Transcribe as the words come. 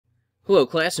Hello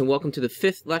class, and welcome to the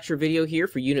 5th lecture video here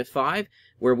for Unit 5,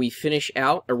 where we finish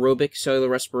out aerobic cellular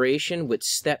respiration with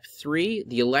Step 3,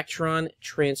 the electron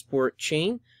transport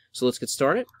chain. So let's get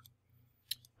started.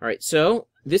 Alright, so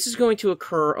this is going to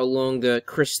occur along the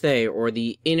cristae, or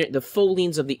the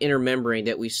foldings of the inner membrane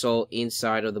that we saw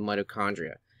inside of the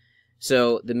mitochondria.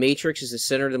 So the matrix is the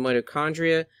center of the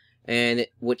mitochondria, and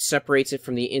what separates it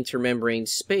from the intermembrane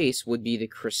space would be the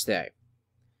cristae.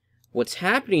 What's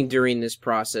happening during this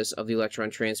process of the electron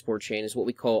transport chain is what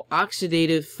we call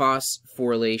oxidative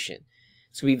phosphorylation.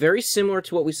 It's going to be very similar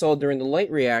to what we saw during the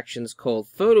light reactions called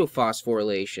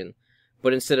photophosphorylation,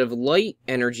 but instead of light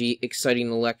energy exciting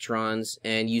electrons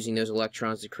and using those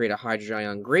electrons to create a hydrogen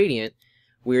ion gradient,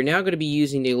 we are now going to be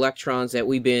using the electrons that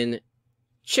we've been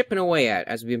chipping away at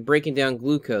as we've been breaking down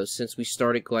glucose since we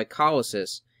started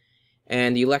glycolysis.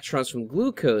 And the electrons from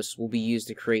glucose will be used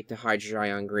to create the hydrogen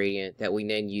ion gradient that we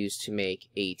then use to make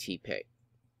ATP.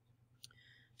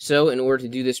 So in order to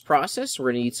do this process,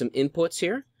 we're going to need some inputs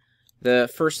here.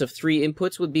 The first of 3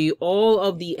 inputs would be all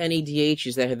of the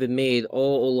NADHs that have been made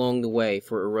all along the way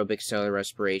for aerobic cellular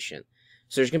respiration.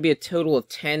 So there's going to be a total of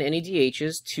 10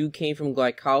 NADHs. 2 came from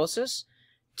glycolysis,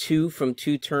 2 from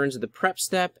 2 turns of the prep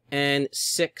step, and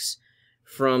 6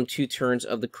 from 2 turns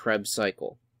of the Krebs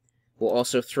cycle. We'll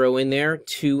also throw in there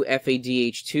 2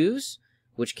 FADH2s,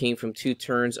 which came from 2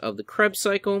 turns of the Krebs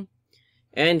cycle.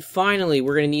 And finally,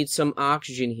 we're going to need some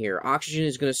oxygen here. Oxygen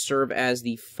is going to serve as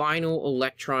the final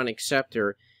electron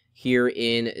acceptor here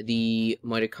in the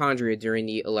mitochondria during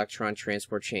the electron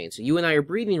transport chain. So you and I are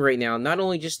breathing right now, not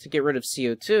only just to get rid of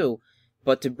CO2,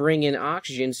 but to bring in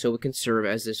oxygen so it can serve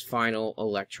as this final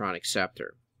electron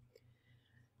acceptor.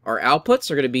 Our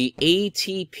outputs are going to be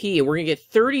ATP, and we're going to get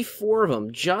 34 of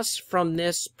them just from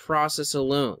this process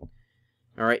alone.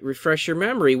 All right, refresh your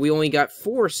memory. We only got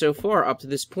 4 so far up to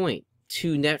this point.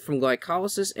 2 net from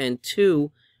glycolysis and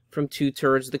 2 from 2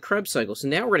 turns of the Krebs cycle. So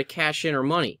now we're going to cash in our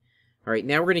money. All right,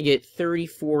 now we're going to get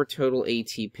 34 total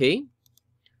ATP.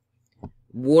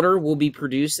 Water will be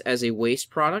produced as a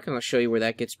waste product, and I'll show you where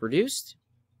that gets produced.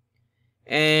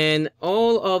 And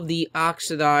all of the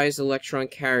oxidized electron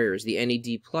carriers, the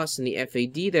NAD plus and the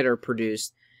FAD that are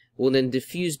produced, will then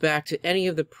diffuse back to any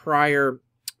of the prior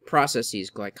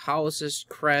processes, glycolysis,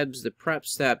 Krebs, the prep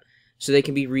step, so they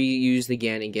can be reused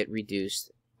again and get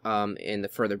reduced in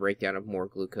the further breakdown of more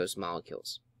glucose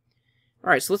molecules.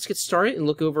 Alright, so let's get started and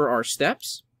look over our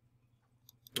steps.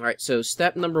 Alright, so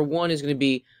step number 1 is going to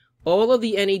be all of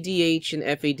the NADH and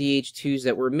FADH2s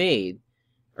that were made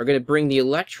are going to bring the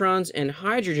electrons and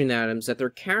hydrogen atoms that they're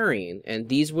carrying, and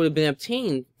these would have been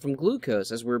obtained from glucose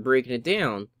as we're breaking it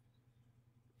down,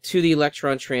 to the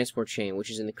electron transport chain, which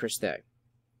is in the cristae.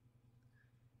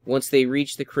 Once they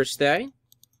reach the cristae,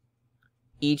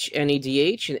 each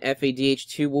NADH and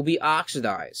FADH2 will be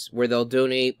oxidized, where they'll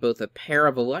donate both a pair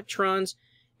of electrons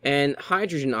and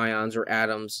hydrogen ions or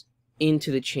atoms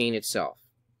into the chain itself.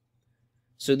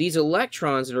 So these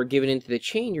electrons that are given into the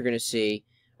chain, you're going to see,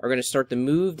 are going to start to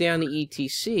move down the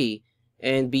ETC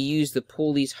and be used to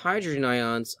pull these hydrogen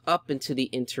ions up into the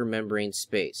intermembrane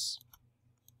space.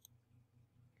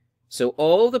 So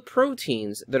all the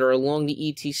proteins that are along the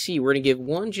ETC, we're going to give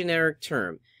one generic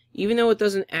term. Even though it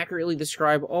doesn't accurately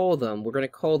describe all of them, we're going to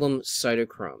call them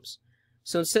cytochromes.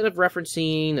 So instead of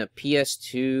referencing a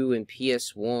PS2 and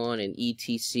PS1 and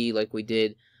ETC like we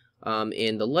did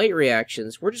in the light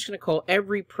reactions, we're just going to call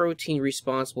every protein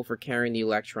responsible for carrying the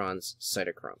electrons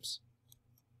cytochromes.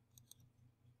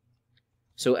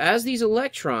 So as these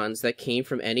electrons that came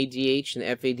from NADH and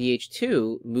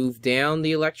FADH2 move down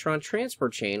the electron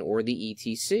transport chain, or the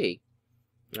ETC,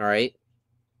 all right,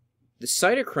 the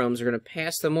cytochromes are going to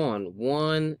pass them on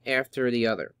one after the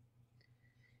other.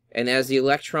 And as the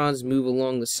electrons move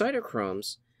along the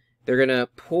cytochromes, they're going to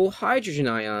pull hydrogen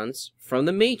ions from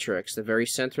the matrix, the very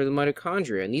center of the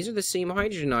mitochondria. And these are the same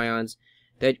hydrogen ions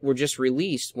that were just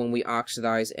released when we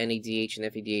oxidize NADH and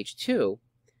FADH2.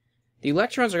 The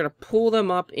electrons are going to pull them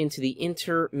up into the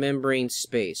intermembrane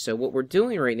space. So what we're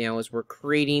doing right now is we're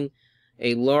creating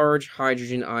a large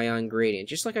hydrogen ion gradient.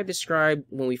 Just like I described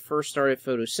when we first started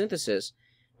photosynthesis,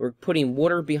 we're putting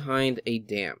water behind a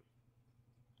dam.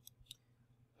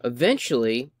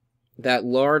 Eventually, that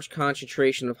large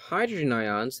concentration of hydrogen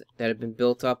ions that have been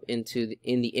built up in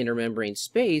the intermembrane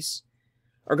space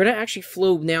are going to actually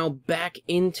flow now back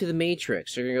into the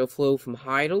matrix. They're going to go flow from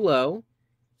high to low,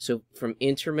 so from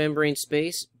intermembrane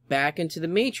space back into the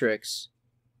matrix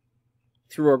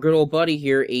through our good old buddy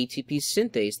here, ATP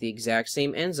synthase, the exact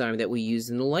same enzyme that we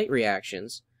used in the light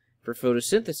reactions for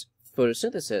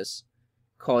photosynthesis,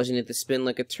 causing it to spin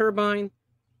like a turbine,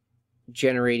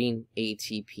 generating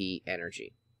ATP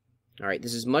energy. All right,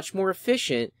 this is much more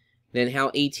efficient than how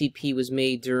ATP was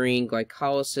made during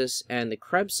glycolysis and the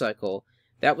Krebs cycle.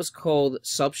 That was called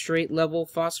substrate-level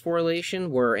phosphorylation,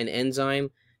 where an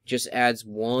enzyme just adds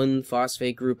one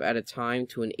phosphate group at a time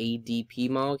to an ADP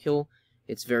molecule.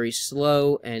 It's very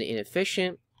slow and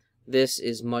inefficient. This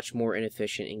is much more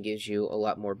inefficient and gives you a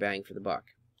lot more bang for the buck.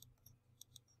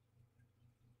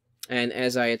 And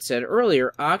as I had said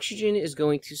earlier, oxygen is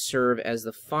going to serve as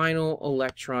the final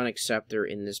electron acceptor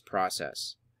in this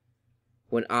process.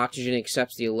 When oxygen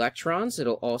accepts the electrons,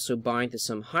 it'll also bind to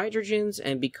some hydrogens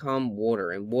and become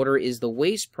water. And water is the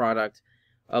waste product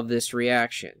of this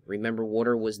reaction. Remember,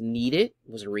 water was needed,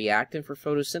 was a reactant for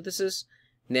photosynthesis.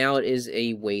 Now it is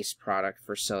a waste product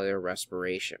for cellular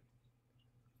respiration.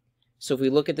 So if we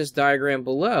look at this diagram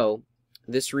below,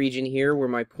 this region here where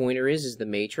my pointer is the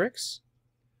matrix.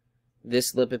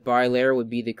 This lipid bilayer would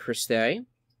be the cristae.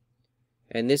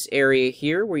 And this area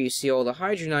here where you see all the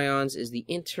hydrogen ions is the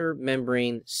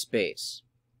intermembrane space.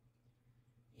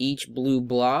 Each blue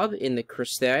blob in the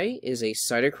cristae is a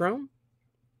cytochrome.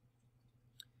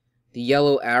 The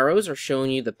yellow arrows are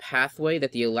showing you the pathway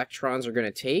that the electrons are going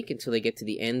to take until they get to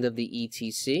the end of the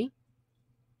ETC.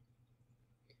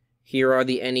 Here are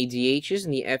the NADHs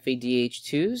and the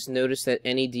FADH2s. Notice that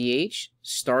NADH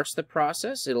starts the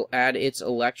process. It'll add its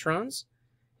electrons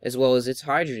as well as its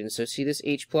hydrogen. So see this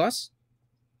H+?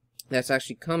 That's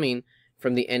actually coming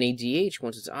from the NADH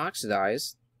once it's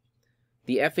oxidized.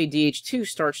 The FADH2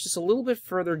 starts just a little bit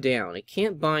further down. It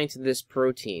can't bind to this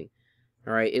protein.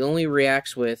 All right, it only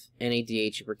reacts with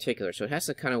NADH in particular, so it has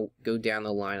to kind of go down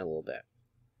the line a little bit.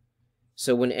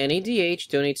 So when NADH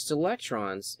donates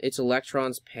its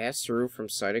electrons pass through from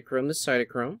cytochrome to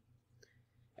cytochrome.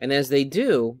 And as they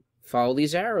do, follow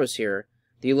these arrows here,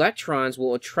 the electrons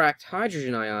will attract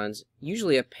hydrogen ions,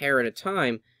 usually a pair at a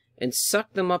time, and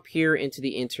suck them up here into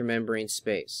the intermembrane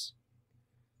space.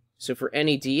 So for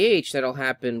NADH, that'll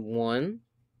happen 1,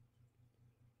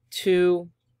 2,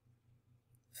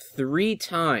 3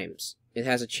 times. It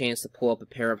has a chance to pull up a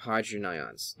pair of hydrogen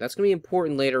ions. That's going to be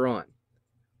important later on.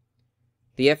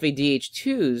 The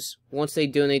FADH2s, once they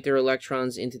donate their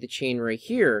electrons into the chain right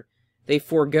here, they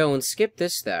forego and skip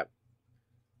this step.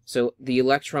 So the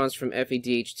electrons from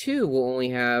FADH2 will only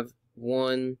have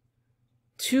 1,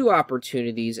 2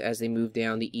 opportunities as they move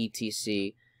down the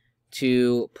ETC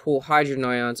to pull hydrogen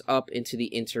ions up into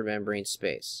the intermembrane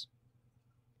space.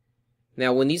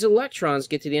 Now, when these electrons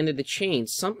get to the end of the chain,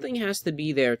 something has to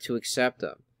be there to accept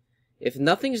them. If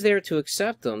nothing's there to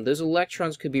accept them, those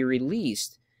electrons could be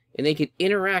released, and they could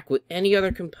interact with any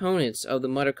other components of the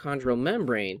mitochondrial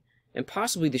membrane and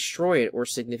possibly destroy it or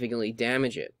significantly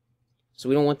damage it. So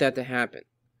we don't want that to happen.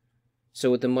 So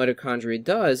what the mitochondria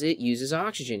does, it uses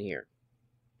oxygen here.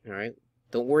 All right?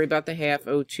 Don't worry about the half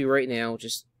O2 right now.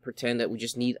 Just pretend that we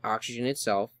just need oxygen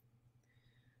itself.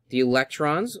 The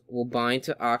electrons will bind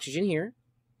to oxygen here.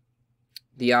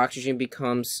 The oxygen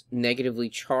becomes negatively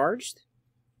charged,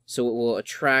 so it will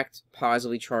attract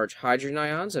positively charged hydrogen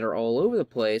ions that are all over the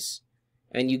place,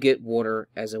 and you get water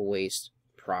as a waste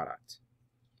product.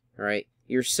 All right?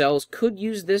 Your cells could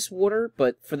use this water,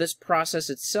 but for this process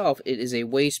itself, it is a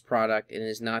waste product and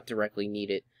is not directly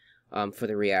needed for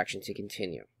the reaction to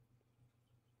continue.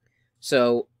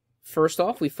 So, first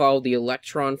off, we follow the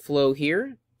electron flow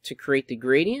here to create the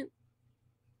gradient.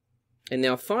 And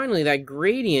now finally, that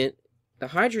gradient, the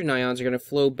hydrogen ions are going to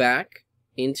flow back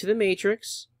into the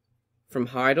matrix from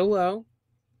high to low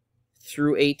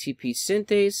through ATP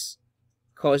synthase,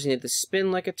 causing it to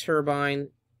spin like a turbine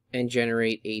and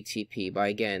generate ATP by,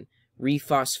 again,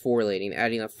 rephosphorylating,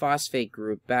 adding a phosphate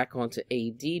group back onto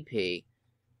ADP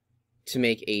to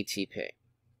make ATP.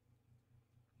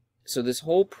 So this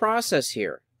whole process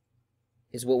here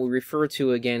is what we refer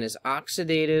to again as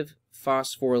oxidative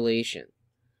phosphorylation.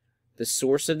 The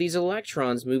source of these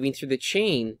electrons moving through the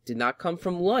chain did not come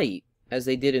from light, as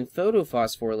they did in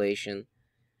photophosphorylation.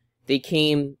 They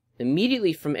came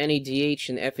immediately from NADH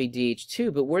and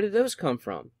FADH2, but where did those come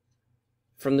from?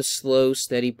 From the slow,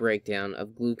 steady breakdown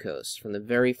of glucose, from the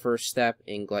very first step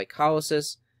in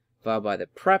glycolysis, followed by the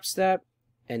prep step,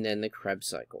 and then the Krebs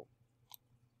cycle.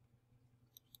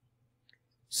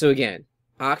 So again,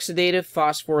 oxidative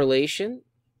phosphorylation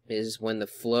is when the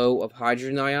flow of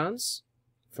hydrogen ions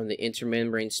from the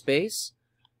intermembrane space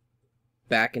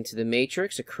back into the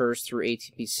matrix occurs through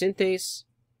ATP synthase.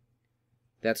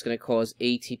 That's going to cause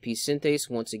ATP synthase.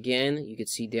 Once again, you can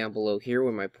see down below here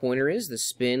where my pointer is, the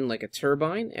spin like a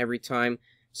turbine every time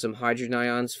some hydrogen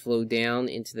ions flow down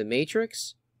into the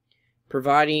matrix,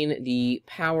 providing the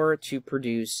power to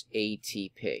produce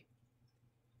ATP.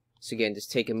 So again,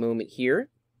 just take a moment here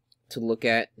to look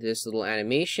at this little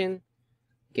animation.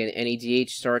 Again, NADH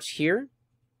starts here.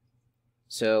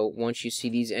 So once you see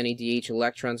these NADH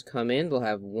electrons come in, they'll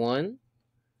have 1,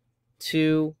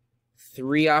 2,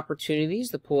 3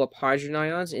 opportunities to pull up hydrogen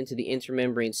ions into the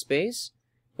intermembrane space,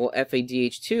 while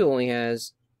FADH2 only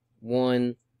has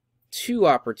 1, 2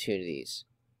 opportunities.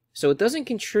 So it doesn't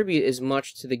contribute as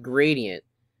much to the gradient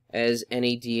as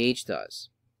NADH does.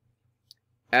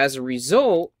 As a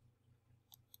result,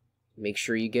 make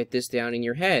sure you get this down in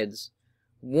your heads,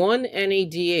 1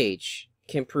 NADH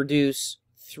can produce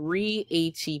 3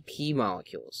 ATP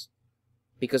molecules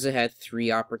because it had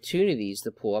 3 opportunities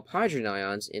to pull up hydrogen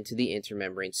ions into the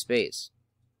intermembrane space.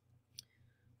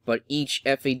 But each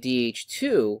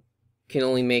FADH2 can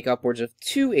only make upwards of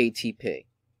 2 ATP.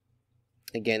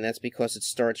 Again, that's because it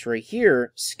starts right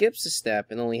here, skips a step,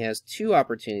 and only has 2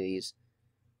 opportunities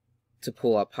to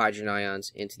pull up hydrogen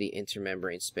ions into the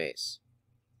intermembrane space.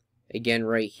 Again,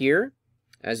 right here,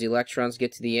 as the electrons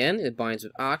get to the end, it binds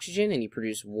with oxygen and you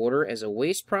produce water as a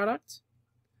waste product.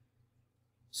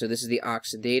 So this is the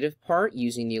oxidative part,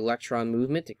 using the electron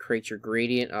movement to create your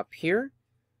gradient up here.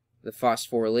 The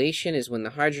phosphorylation is when the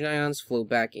hydrogen ions flow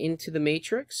back into the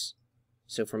matrix.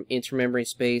 So from intermembrane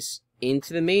space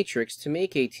into the matrix to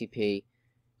make ATP,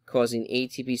 causing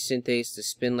ATP synthase to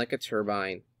spin like a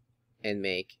turbine and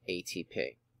make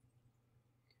ATP.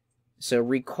 So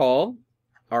recall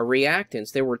our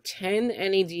reactants. There were 10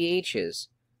 NADHs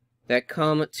that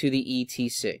come to the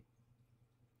ETC.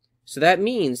 So that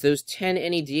means those 10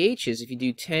 NADHs, if you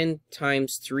do 10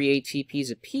 times 3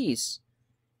 ATPs apiece,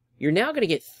 you're now going to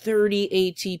get 30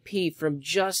 ATP from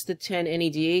just the 10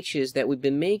 NADHs that we've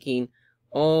been making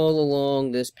all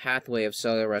along this pathway of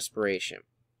cellular respiration.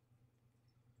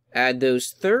 Add those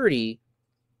 30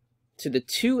 to the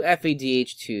 2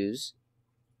 FADH2s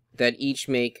that each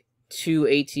make 2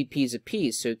 ATPs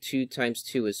apiece, so 2 times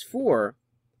 2 is 4.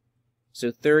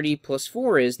 So 30 plus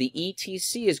 4 is the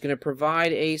ETC is going to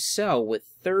provide a cell with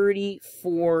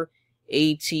 34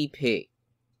 ATP,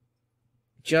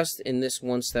 just in this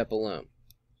one step alone.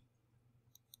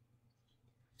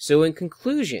 So in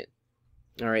conclusion,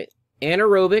 all right,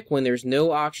 anaerobic when there's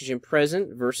no oxygen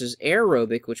present versus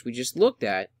aerobic, which we just looked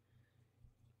at,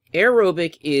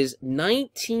 aerobic is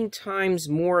 19 times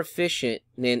more efficient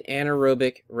than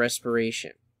anaerobic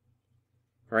respiration.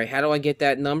 All right, how do I get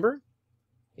that number?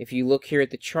 If you look here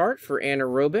at the chart for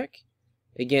anaerobic,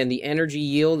 again, the energy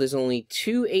yield is only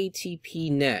 2 ATP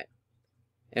net.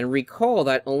 And recall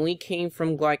that only came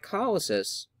from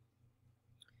glycolysis,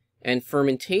 and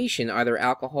fermentation, either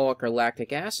alcoholic or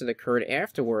lactic acid, occurred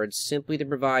afterwards simply to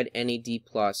provide NAD+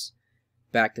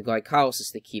 back to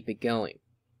glycolysis to keep it going.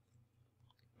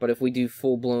 But if we do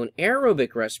full-blown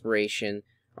aerobic respiration,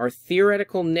 our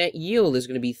theoretical net yield is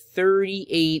going to be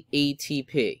 38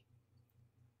 ATP.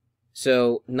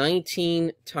 So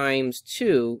 19 times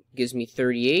 2 gives me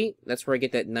 38. That's where I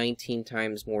get that 19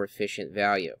 times more efficient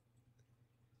value.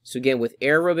 So again, with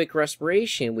aerobic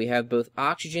respiration, we have both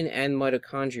oxygen and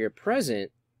mitochondria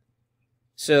present.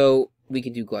 So we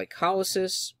can do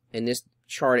glycolysis. In this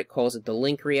chart, it calls it the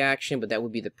link reaction, but that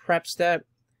would be the prep step,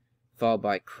 followed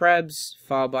by Krebs,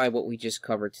 followed by what we just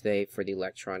covered today for the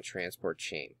electron transport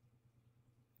chain.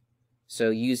 So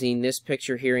using this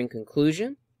picture here in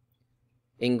conclusion,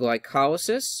 in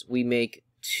glycolysis, we make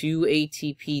 2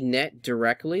 ATP net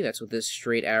directly. That's what this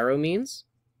straight arrow means.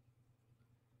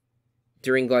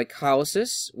 During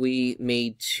glycolysis, we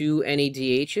made 2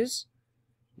 NADHs.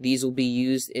 These will be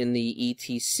used in the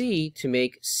ETC to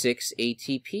make 6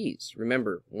 ATPs.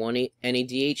 Remember, 1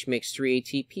 NADH makes 3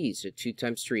 ATPs, so 2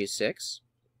 times 3 is 6.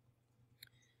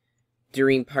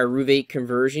 During pyruvate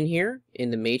conversion here in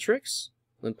the matrix,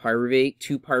 when 2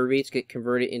 pyruvates get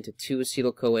converted into 2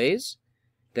 acetyl-CoAs,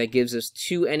 that gives us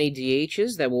 2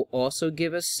 NADHs that will also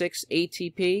give us 6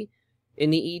 ATP in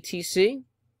the ETC.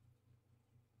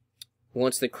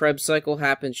 Once the Krebs cycle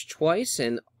happens twice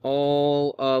and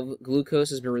all of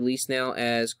glucose has been released now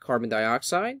as carbon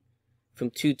dioxide, from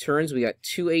 2 turns we got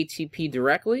 2 ATP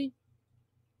directly.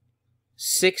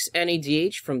 6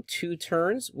 NADH from 2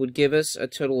 turns would give us a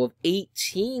total of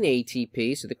 18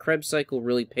 ATP, so the Krebs cycle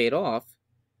really paid off.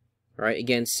 All right,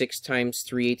 again, 6 times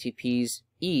 3 ATPs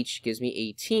each gives me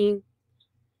 18.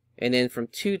 And then from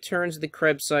 2 turns of the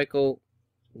Krebs cycle,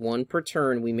 1 per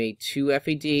turn, we made 2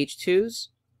 FADH2s.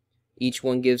 Each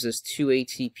one gives us 2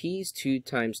 ATPs. 2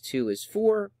 times 2 is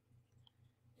 4.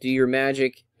 Do your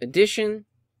magic addition,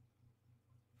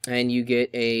 and you get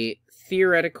a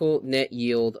theoretical net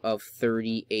yield of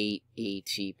 38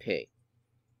 ATP.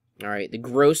 All right, the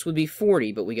gross would be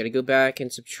 40, but we got to go back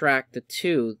and subtract the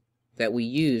 2 that we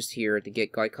used here to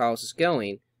get glycolysis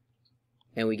going,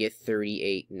 and we get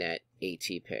 38 net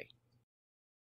ATP.